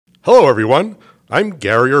Hello, everyone. I'm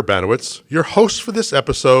Gary Urbanowitz, your host for this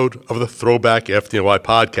episode of the Throwback FDNY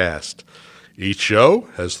podcast. Each show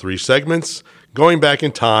has 3 segments going back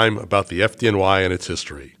in time about the FDNY and its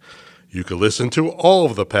history. You can listen to all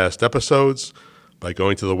of the past episodes by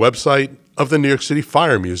going to the website of the New York City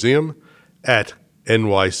Fire Museum at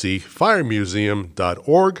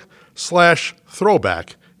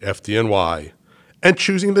nycfiremuseum.org/throwbackfdny and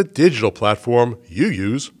choosing the digital platform you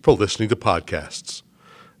use for listening to podcasts.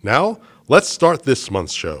 Now, let's start this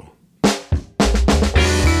month's show.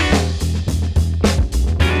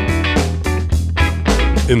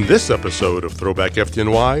 In this episode of Throwback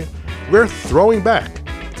FDNY, we're throwing back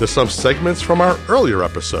to some segments from our earlier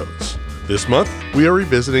episodes. This month, we are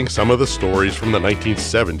revisiting some of the stories from the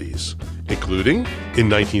 1970s, including in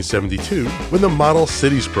 1972, when the Model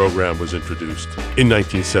Cities program was introduced, in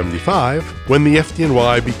 1975, when the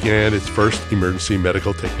FDNY began its first emergency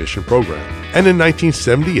medical technician program, and in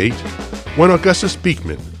 1978, when Augustus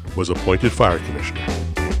Beekman was appointed fire commissioner.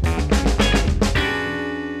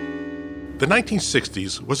 The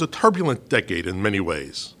 1960s was a turbulent decade in many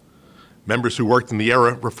ways. Members who worked in the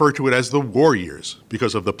era refer to it as the war years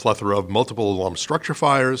because of the plethora of multiple alarm structure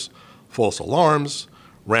fires, false alarms,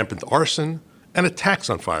 rampant arson, and attacks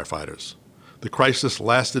on firefighters. The crisis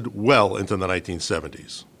lasted well into the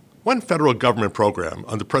 1970s. One federal government program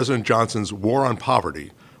under President Johnson's War on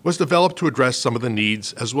Poverty was developed to address some of the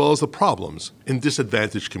needs as well as the problems in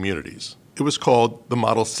disadvantaged communities. It was called the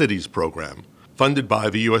Model Cities program, funded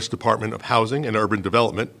by the U.S. Department of Housing and Urban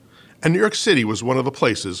Development, and New York City was one of the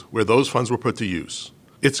places where those funds were put to use.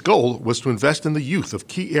 Its goal was to invest in the youth of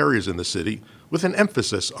key areas in the city with an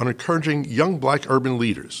emphasis on encouraging young black urban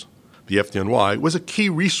leaders. The FDNY was a key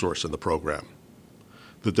resource in the program.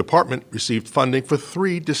 The department received funding for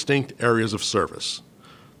 3 distinct areas of service: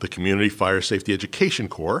 the Community Fire Safety Education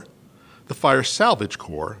Corps, the Fire Salvage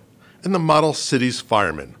Corps, and the Model Cities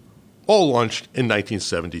Firemen, all launched in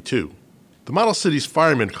 1972. The Model Cities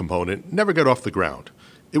Firemen component never got off the ground.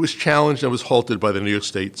 It was challenged and was halted by the New York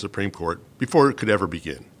State Supreme Court before it could ever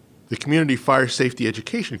begin. The Community Fire Safety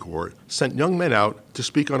Education Corps sent young men out to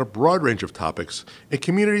speak on a broad range of topics in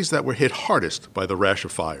communities that were hit hardest by the rash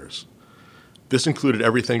of fires. This included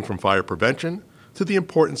everything from fire prevention to the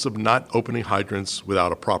importance of not opening hydrants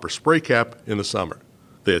without a proper spray cap in the summer.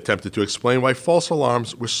 They attempted to explain why false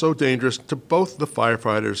alarms were so dangerous to both the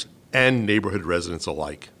firefighters and neighborhood residents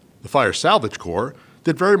alike. The Fire Salvage Corps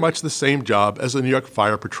did very much the same job as the New York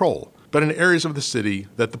Fire Patrol, but in areas of the city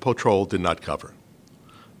that the patrol did not cover.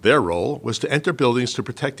 Their role was to enter buildings to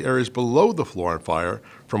protect areas below the floor on fire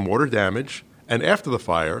from water damage, and after the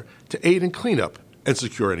fire, to aid in cleanup and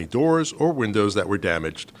secure any doors or windows that were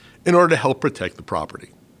damaged in order to help protect the property.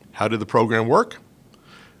 How did the program work?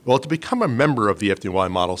 Well, to become a member of the FDNY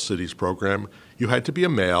Model Cities program, you had to be a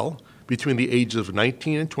male between the ages of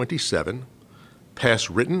 19 and 27, pass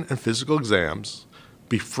written and physical exams,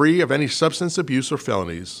 be free of any substance abuse or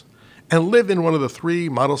felonies, and live in one of the 3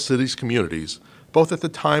 Model Cities communities, both at the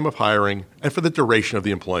time of hiring and for the duration of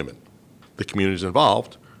the employment. The communities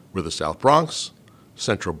involved were the South Bronx,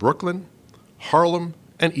 Central Brooklyn, Harlem,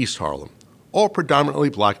 and East Harlem, all predominantly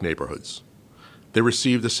black neighborhoods. They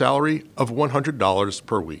received a salary of $100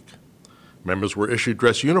 per week. Members were issued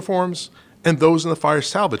dress uniforms, and those in the Fire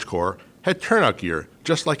Salvage Corps had turnout gear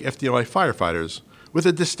just like FDNY firefighters, with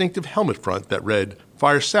a distinctive helmet front that read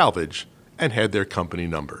Fire Salvage and had their company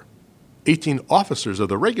number. 18 officers of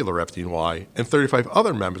the regular FDNY and 35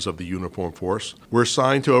 other members of the uniform force were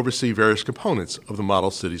assigned to oversee various components of the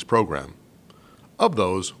Model Cities program. Of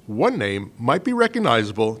those, one name might be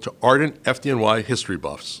recognizable to ardent FDNY history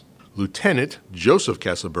buffs. Lieutenant Joseph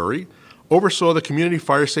Castleberry oversaw the Community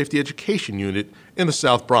Fire Safety Education Unit in the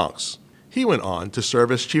South Bronx. He went on to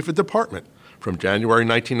serve as Chief of Department from January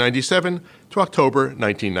 1997 to October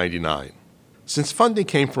 1999. Since funding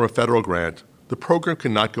came from a federal grant, the program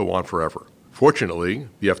could not go on forever. Fortunately,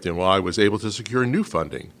 the FDNY was able to secure new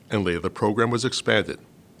funding, and later the program was expanded.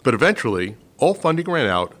 But eventually, all funding ran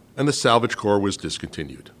out, and the Salvage Corps was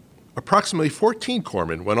discontinued. Approximately 14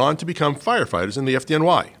 corpsmen went on to become firefighters in the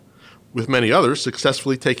FDNY, with many others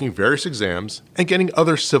successfully taking various exams and getting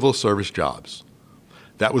other civil service jobs.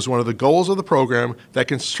 That was one of the goals of the program that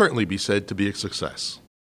can certainly be said to be a success.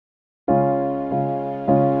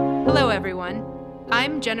 Hello, everyone.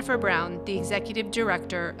 I'm Jennifer Brown, the Executive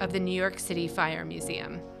Director of the New York City Fire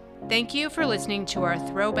Museum. Thank you for listening to our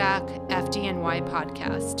Throwback FDNY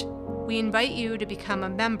podcast. We invite you to become a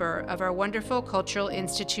member of our wonderful cultural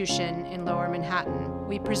institution in Lower Manhattan.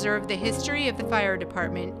 We preserve the history of the fire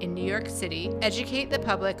department in New York City, educate the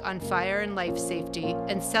public on fire and life safety,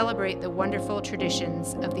 and celebrate the wonderful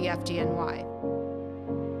traditions of the FDNY.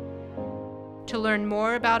 To learn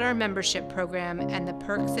more about our membership program and the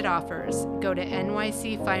perks it offers, go to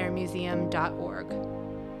nycfiremuseum.org.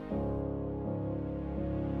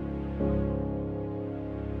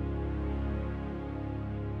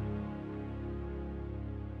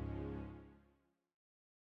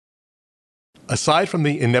 Aside from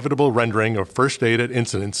the inevitable rendering of first aid at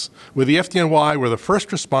incidents, where the FDNY were the first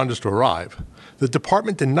responders to arrive, the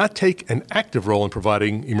department did not take an active role in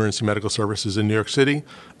providing emergency medical services in New York City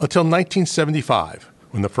until 1975,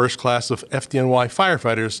 when the first class of FDNY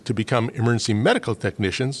firefighters to become emergency medical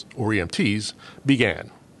technicians, or EMTs, began.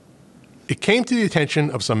 It came to the attention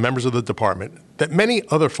of some members of the department that many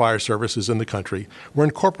other fire services in the country were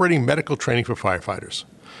incorporating medical training for firefighters.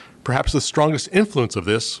 Perhaps the strongest influence of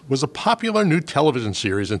this was a popular new television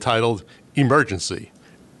series entitled Emergency.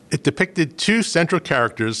 It depicted two central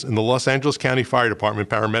characters in the Los Angeles County Fire Department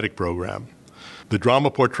paramedic program. The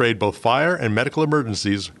drama portrayed both fire and medical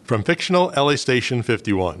emergencies from fictional LA Station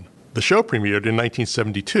 51. The show premiered in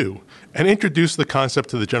 1972 and introduced the concept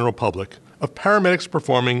to the general public of paramedics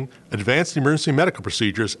performing advanced emergency medical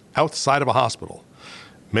procedures outside of a hospital.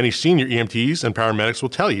 Many senior EMTs and paramedics will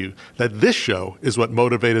tell you that this show is what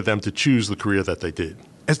motivated them to choose the career that they did.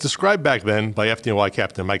 As described back then by FDNY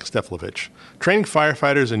Captain Mike Steflovich, training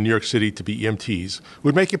firefighters in New York City to be EMTs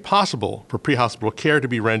would make it possible for pre-hospital care to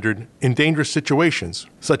be rendered in dangerous situations,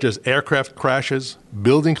 such as aircraft crashes,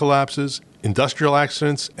 building collapses, industrial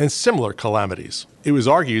accidents, and similar calamities. It was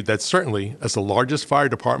argued that certainly, as the largest fire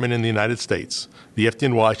department in the United States, the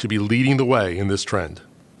FDNY should be leading the way in this trend.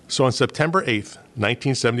 So on September 8,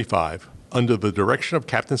 1975, under the direction of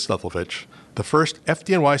Captain Steflovich, the first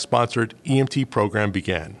FDNY-sponsored EMT program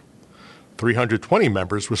began. 320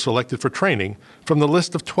 members were selected for training from the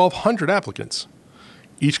list of 1,200 applicants.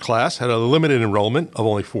 Each class had a limited enrollment of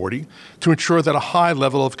only 40 to ensure that a high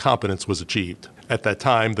level of competence was achieved. At that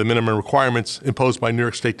time, the minimum requirements imposed by New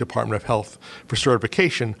York State Department of Health for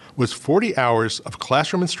certification was 40 hours of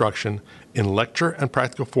classroom instruction in lecture and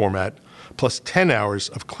practical format, plus 10 hours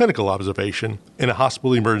of clinical observation in a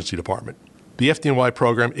hospital emergency department. The FDNY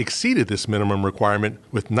program exceeded this minimum requirement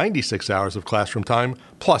with 96 hours of classroom time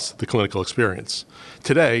plus the clinical experience.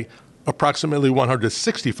 Today, approximately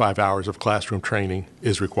 165 hours of classroom training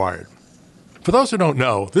is required. For those who don't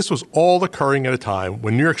know, this was all occurring at a time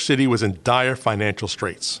when New York City was in dire financial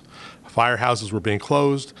straits. Firehouses were being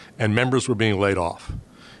closed and members were being laid off.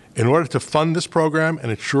 In order to fund this program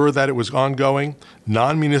and ensure that it was ongoing,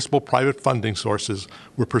 non-municipal private funding sources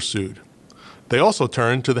were pursued. They also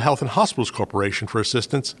turned to the Health and Hospitals Corporation for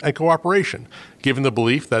assistance and cooperation, given the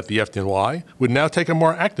belief that the FDNY would now take a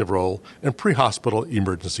more active role in pre-hospital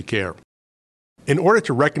emergency care. In order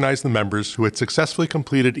to recognize the members who had successfully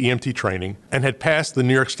completed EMT training and had passed the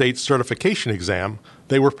New York State certification exam,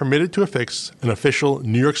 they were permitted to affix an official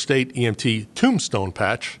New York State EMT tombstone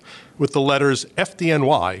patch with the letters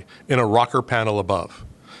FDNY in a rocker panel above.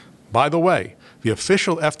 By the way, the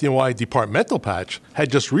official FDNY departmental patch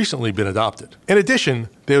had just recently been adopted. In addition,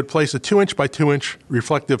 they would place a 2-inch by 2-inch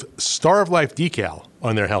reflective Star of Life decal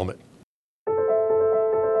on their helmet.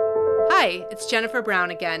 Hi, it's Jennifer Brown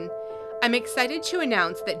again. I'm excited to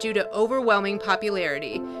announce that due to overwhelming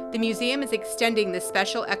popularity, the museum is extending the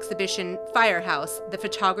special exhibition Firehouse, the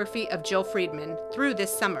Photography of Jill Friedman, through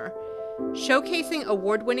this summer. Showcasing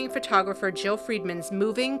award-winning photographer Jill Friedman's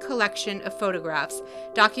moving collection of photographs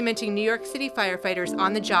documenting New York City firefighters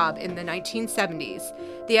on the job in the 1970s,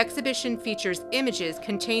 the exhibition features images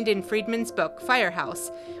contained in Friedman's book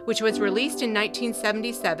Firehouse, which was released in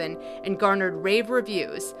 1977 and garnered rave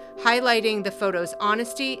reviews, highlighting the photo's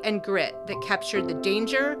honesty and grit that captured the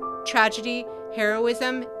danger, tragedy,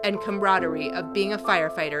 heroism, and camaraderie of being a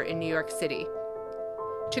firefighter in New York City.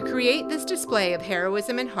 To create this display of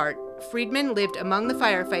heroism and heart, Friedman lived among the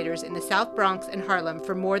firefighters in the South Bronx and Harlem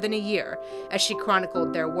for more than a year as she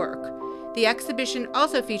chronicled their work. The exhibition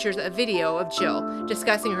also features a video of Jill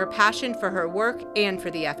discussing her passion for her work and for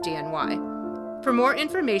the FDNY. For more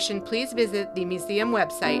information, please visit the museum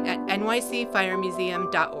website at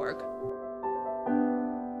nycfiremuseum.org.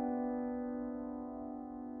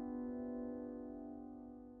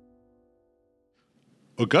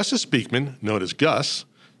 Augustus Beekman, known as Gus,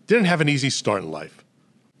 didn't have an easy start in life.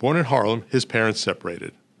 Born in Harlem, his parents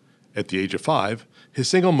separated. At the age of 5, his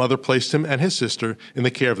single mother placed him and his sister in the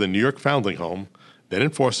care of the New York Foundling Home, then in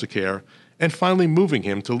foster care, and finally moving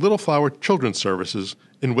him to Little Flower Children's Services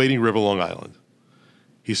in Wading River, Long Island.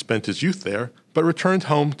 He spent his youth there, but returned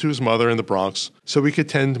home to his mother in the Bronx so he could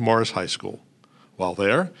attend Morris High School. While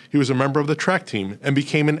there, he was a member of the track team and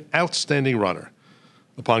became an outstanding runner.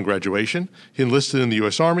 Upon graduation, he enlisted in the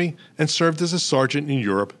U.S. Army and served as a sergeant in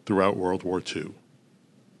Europe throughout World War II.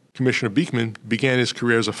 Commissioner Beekman began his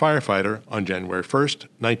career as a firefighter on January 1st,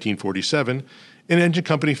 1947, in Engine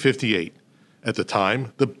Company 58, at the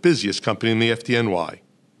time the busiest company in the FDNY.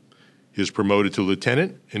 He was promoted to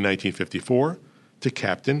lieutenant in 1954, to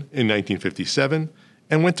captain in 1957,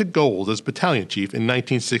 and went to gold as battalion chief in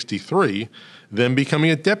 1963, then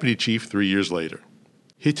becoming a deputy chief 3 years later.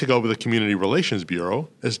 He took over the Community Relations Bureau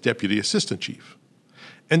as deputy assistant chief.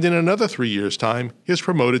 And in another 3 years' time, he was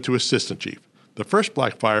promoted to assistant chief, the first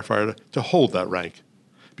black firefighter to hold that rank,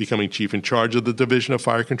 becoming chief in charge of the Division of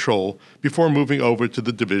Fire Control before moving over to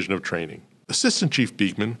the Division of Training. Assistant Chief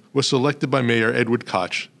Beekman was selected by Mayor Edward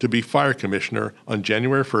Koch to be fire commissioner on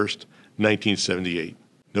January 1st, 1978.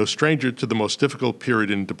 No stranger to the most difficult period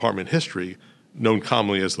in department history, known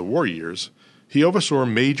commonly as the war years, he oversaw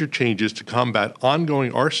major changes to combat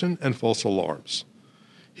ongoing arson and false alarms.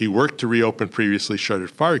 He worked to reopen previously shuttered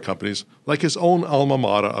fire companies like his own alma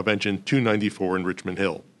mater of Engine 294 in Richmond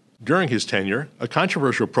Hill. During his tenure, a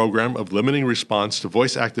controversial program of limiting response to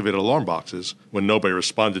voice-activated alarm boxes when nobody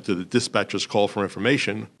responded to the dispatcher's call for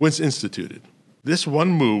information was instituted. This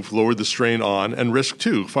one move lowered the strain on and risk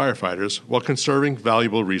to firefighters while conserving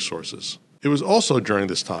valuable resources. It was also during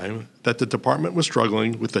this time that the department was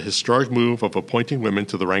struggling with the historic move of appointing women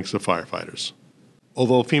to the ranks of firefighters.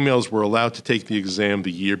 Although females were allowed to take the exam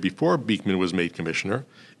the year before Beekman was made commissioner,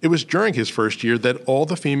 it was during his first year that all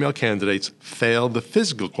the female candidates failed the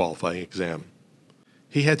physical qualifying exam.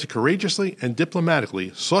 He had to courageously and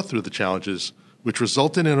diplomatically sort through the challenges, which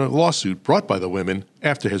resulted in a lawsuit brought by the women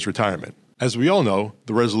after his retirement. As we all know,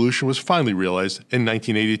 the resolution was finally realized in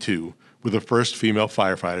 1982, with the first female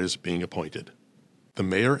firefighters being appointed. The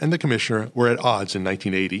mayor and the commissioner were at odds in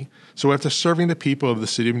 1980, so after serving the people of the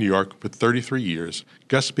city of New York for 33 years,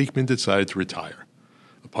 Gus Beekman decided to retire.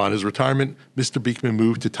 Upon his retirement, Mr. Beekman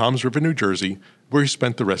moved to Toms River, New Jersey, where he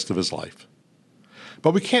spent the rest of his life.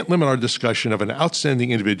 But we can't limit our discussion of an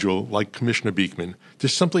outstanding individual like Commissioner Beekman to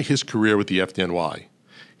simply his career with the FDNY.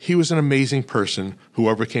 He was an amazing person who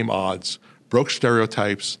overcame odds, broke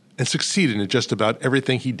stereotypes, and succeeded in just about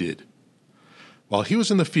everything he did. While he was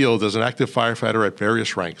in the field as an active firefighter at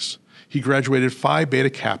various ranks, he graduated Phi Beta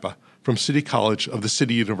Kappa from City College of the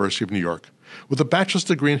City University of New York with a bachelor's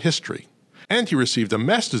degree in history, and he received a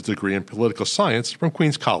master's degree in political science from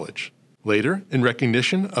Queens College. Later, in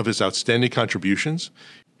recognition of his outstanding contributions,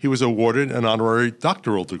 he was awarded an honorary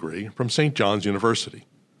doctoral degree from St. John's University.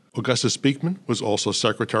 Augustus Beekman was also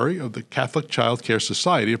secretary of the Catholic Child Care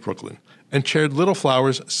Society of Brooklyn and chaired Little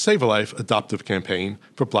Flower's Save a Life adoptive campaign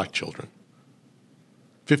for black children.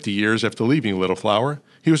 50 years after leaving Little Flower,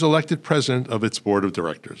 he was elected president of its board of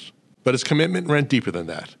directors. But his commitment ran deeper than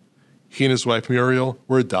that. He and his wife Muriel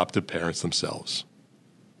were adoptive parents themselves.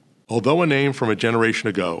 Although a name from a generation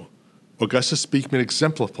ago, Augustus Beekman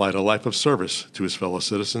exemplified a life of service to his fellow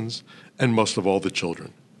citizens and most of all the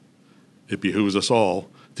children. It behooves us all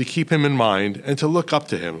to keep him in mind and to look up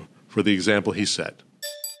to him for the example he set.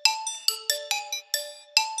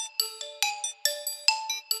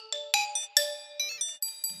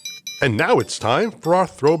 And now it's time for our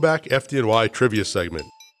Throwback FDNY trivia segment.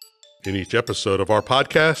 In each episode of our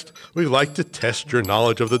podcast, we like to test your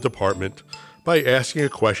knowledge of the department by asking a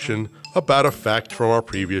question about a fact from our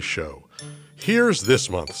previous show. Here's this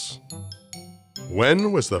month's.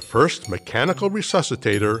 When was the first mechanical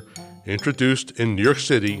resuscitator introduced in New York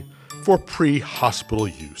City for pre-hospital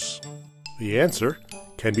use? The answer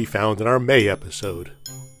can be found in our May episode.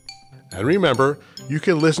 And remember, you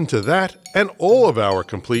can listen to that and all of our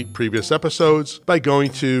complete previous episodes by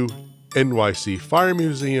going to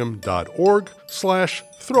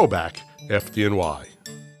nycfiremuseum.org/throwbackfdny.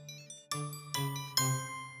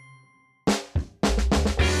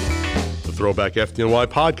 The Throwback FDNY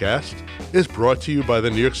podcast is brought to you by the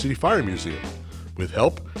New York City Fire Museum, with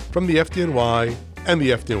help from the FDNY and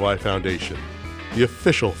the FDNY Foundation, the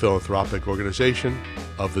official philanthropic organization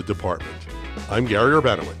of the department. I'm Gary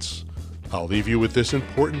Urbanowitz. I'll leave you with this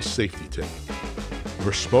important safety tip.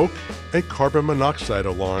 Your smoke and carbon monoxide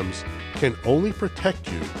alarms can only protect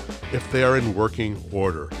you if they are in working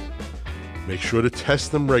order. Make sure to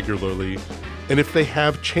test them regularly, and if they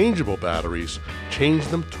have changeable batteries, change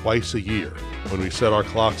them twice a year when we set our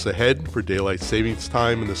clocks ahead for daylight savings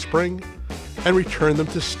time in the spring and return them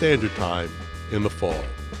to standard time in the fall.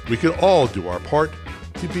 We can all do our part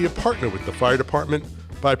to be a partner with the fire department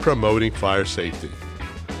by promoting fire safety.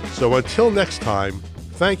 So until next time,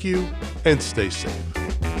 thank you and stay safe.